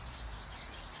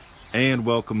And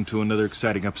welcome to another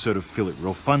exciting episode of Feel It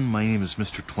Real Fun. My name is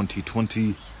Mr.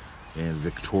 2020, and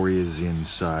Victoria's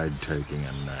inside taking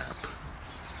a nap.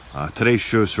 Today's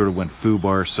show sort of went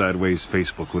foobar sideways.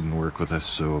 Facebook wouldn't work with us,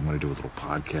 so I'm going to do a little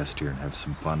podcast here and have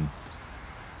some fun.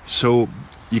 So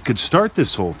you could start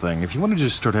this whole thing, if you want to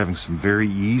just start having some very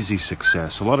easy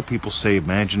success. A lot of people say,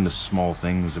 imagine the small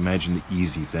things, imagine the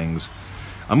easy things.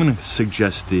 I'm going to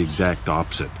suggest the exact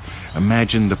opposite.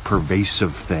 Imagine the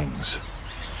pervasive things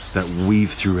that weave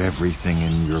through everything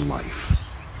in your life.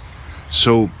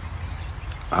 So,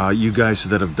 you guys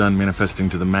that have done Manifesting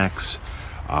to the Max,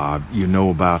 you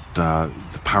know about the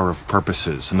power of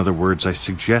purposes. In other words, I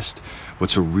suggest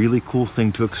what's a really cool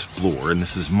thing to explore, and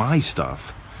this is my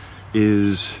stuff,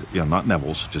 is, not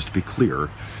Neville's, just to be clear,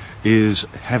 is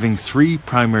having three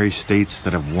primary states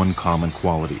that have one common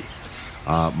quality.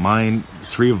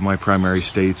 Three of my primary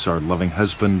states are loving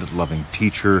husband, loving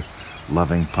teacher,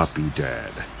 loving puppy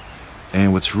dad.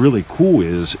 And what's really cool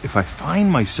is if I find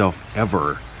myself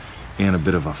ever in a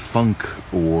bit of a funk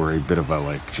or a bit of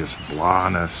a just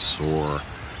blahness or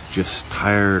just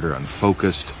tired or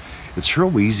unfocused, it's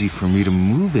real easy for me to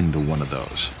move into one of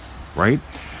those, right?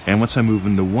 And once I move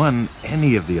into one,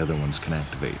 any of the other ones can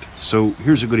activate. So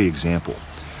here's a good example.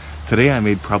 Today I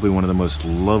made probably one of the most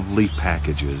lovely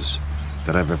packages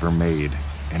that I've ever made,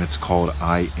 and it's called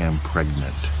I Am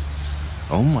Pregnant.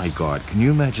 Oh my God, can you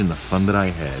imagine the fun that I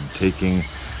had taking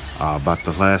about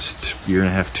the last year and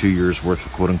a half, 2 years worth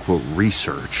of quote-unquote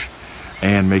research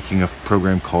and making a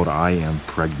program called I Am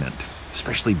Pregnant,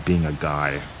 especially being a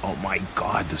guy. Oh my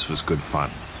God, this was good fun.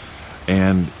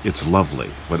 And it's lovely.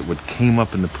 What came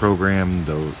up in the program,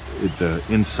 the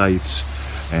insights,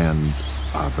 and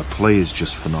the play is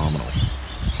just phenomenal.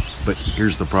 But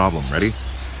here's the problem, ready?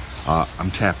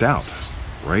 I'm tapped out,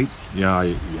 right?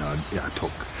 I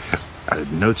took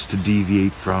notes to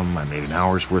deviate from. I made an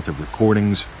hour's worth of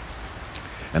recordings,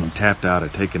 and I'm tapped out. I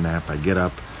take a nap, I get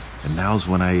up, and now's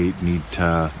when I need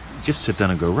to just sit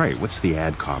down and go, right, what's the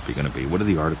ad copy going to be? What are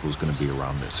the articles going to be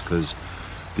around this? Because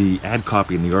the ad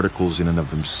copy and the articles in and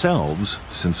of themselves,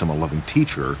 since I'm a loving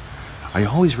teacher, I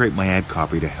always write my ad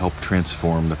copy to help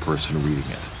transform the person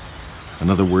reading it. In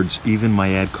other words, even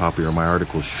my ad copy or my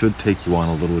articles should take you on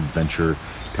a little adventure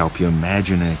to help you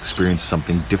imagine and experience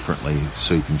something differently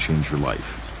so you can change your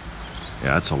life.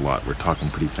 Yeah, that's a lot. We're talking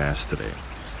pretty fast today.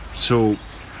 So,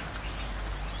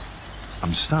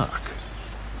 I'm stuck.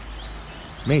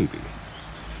 Maybe.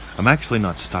 I'm actually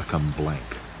not stuck, I'm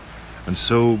blank. And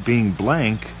so, being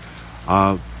blank,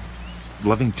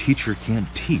 loving teacher can't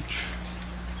teach.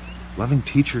 Loving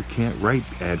teacher can't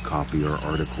write ad copy or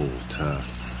article to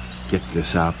get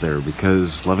this out there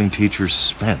because loving teacher's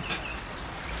spent.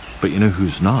 But you know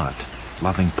who's not?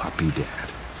 Loving puppy dad.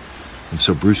 And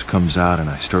so Bruce comes out and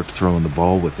I start throwing the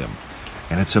ball with him.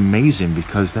 And it's amazing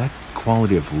because that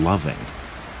quality of loving,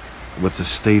 with the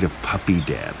state of puppy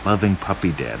dad, loving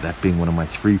puppy dad, that being one of my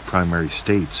three primary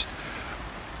states,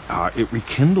 it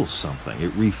rekindles something.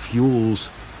 It refuels.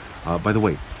 By the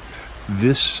way,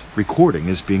 this recording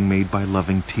is being made by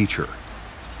Loving Teacher.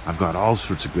 I've got all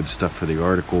sorts of good stuff for the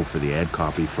article, for the ad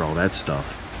copy, for all that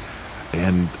stuff.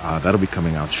 And that'll be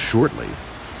coming out shortly.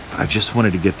 But I just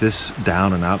wanted to get this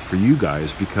down and out for you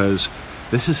guys because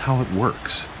this is how it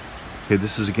works. Okay,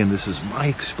 this is my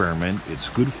experiment. It's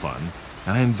good fun.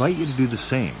 And I invite you to do the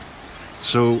same.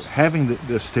 So having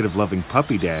the state of loving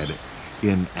puppy dad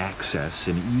in access,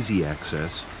 in easy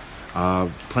access,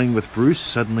 playing with Bruce,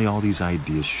 suddenly all these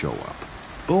ideas show up.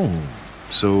 Boom.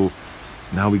 So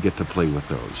now we get to play with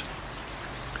those.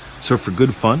 So for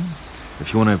good fun,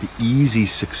 if you want to have easy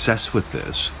success with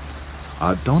this,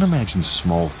 don't imagine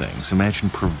small things. Imagine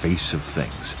pervasive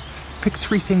things. Pick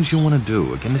three things you want to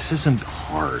do. Again, this isn't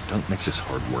hard. Don't make this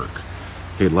hard work.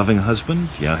 Okay, loving husband?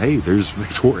 Yeah, hey, there's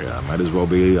Victoria. Might as well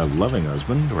be a loving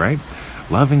husband, right?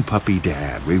 Loving puppy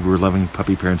dad. We were loving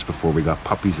puppy parents before we got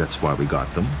puppies. That's why we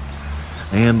got them.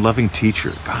 And loving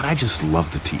teacher. God, I just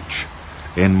love to teach.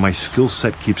 And my skill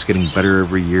set keeps getting better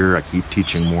every year. I keep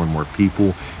teaching more and more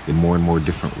people in more and more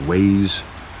different ways.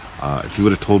 If you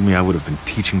would have told me I would have been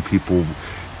teaching people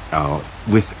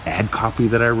with ad copy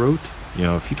that I wrote,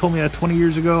 if you told me that 20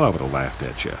 years ago, I would have laughed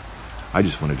at you. I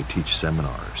just wanted to teach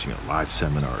seminars, live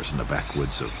seminars in the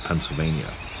backwoods of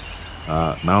Pennsylvania.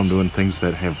 Now I'm doing things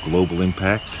that have global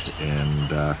impact,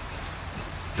 and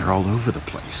they're all over the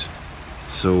place.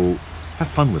 So have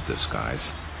fun with this,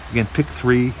 guys. Again, pick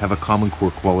three, have a common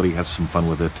core quality, have some fun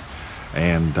with it,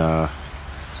 and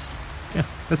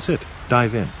that's it.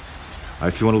 Dive in.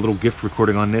 If you want a little gift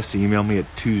recording on this, email me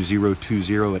at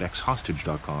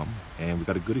 2020@xhostage.com, and we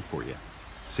got a goodie for you.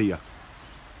 See ya.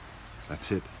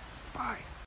 That's it. Bye.